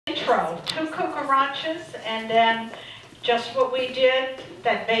intro, 2 cucarachas, and then just what we did,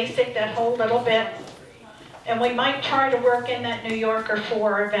 that basic, that whole little bit. And we might try to work in that New Yorker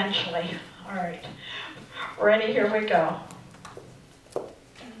 4 eventually. All right, ready? Here we go.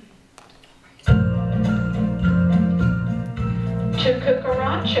 Two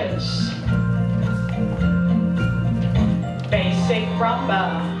cucarachas, basic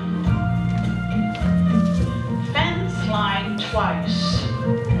rumba, fence line twice,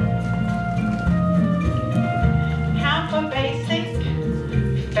 half a basic,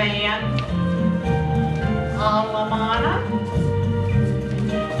 fan, alamana,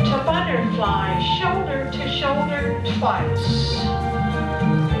 to butterfly, shoulder to shoulder twice,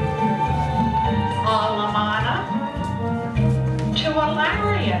 alamana, to a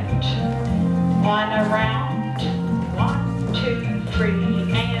lariat, 1 around, 1, 2, 3,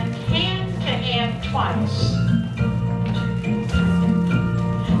 and hand to hand twice.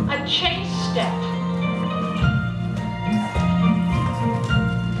 A chase step.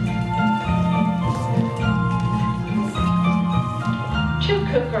 Two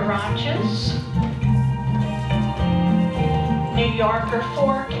cucarachas. New Yorker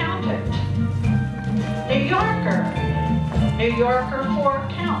 4 counted. New Yorker. New Yorker 4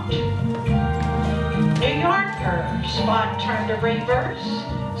 count. New Yorker, spot turn to reverse,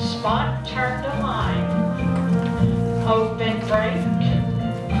 spot turn to line. Open break,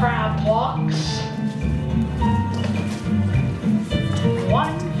 crab walks.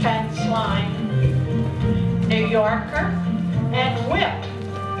 1 fence line. New Yorker and whip.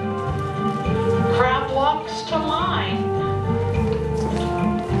 Crab walks to line.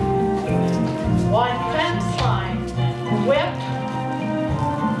 1 fence line. Whip,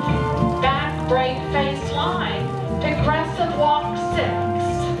 back break face line, progressive walk 6.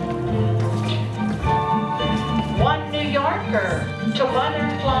 1 New Yorker to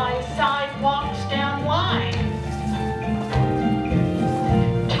butterfly side walks down line.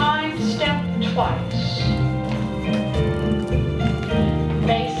 Time step twice.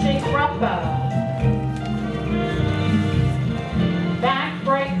 Basic rumba. Back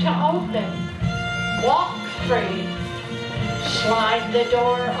break to open. Walk 3. Slide the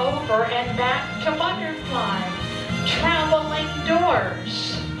door over and back to butterfly. Traveling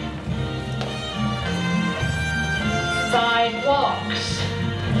doors. Side walks.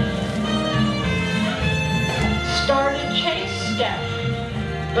 Start a chase step.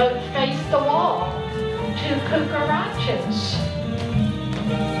 Both face the wall. 2 cucarachas.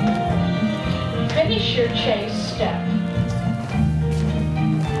 Finish your chase step.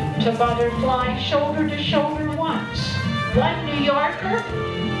 To butterfly, shoulder to shoulder once. 1 New Yorker,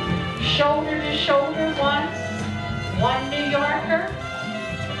 shoulder to shoulder once, 1 New Yorker,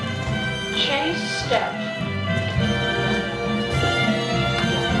 chase step.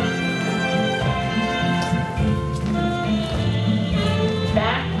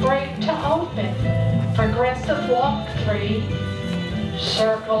 Back break to open, progressive walk 3,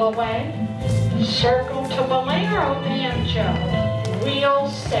 circle away, circle to bolero banjo, wheel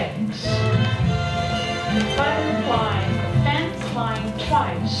 6, butterfly, fence line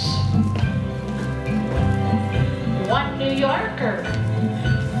twice. 1 New Yorker,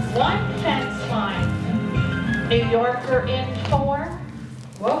 1 fence line. New Yorker in 4.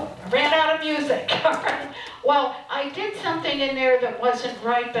 Whoa, I ran out of music. All right. Well, I did something in there that wasn't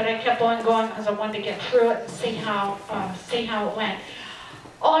right, but I kept on going because I wanted to get through it and see how it went.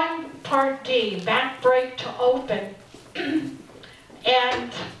 On part D, back break to open,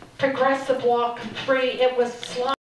 and progressive walk 3, it was slide.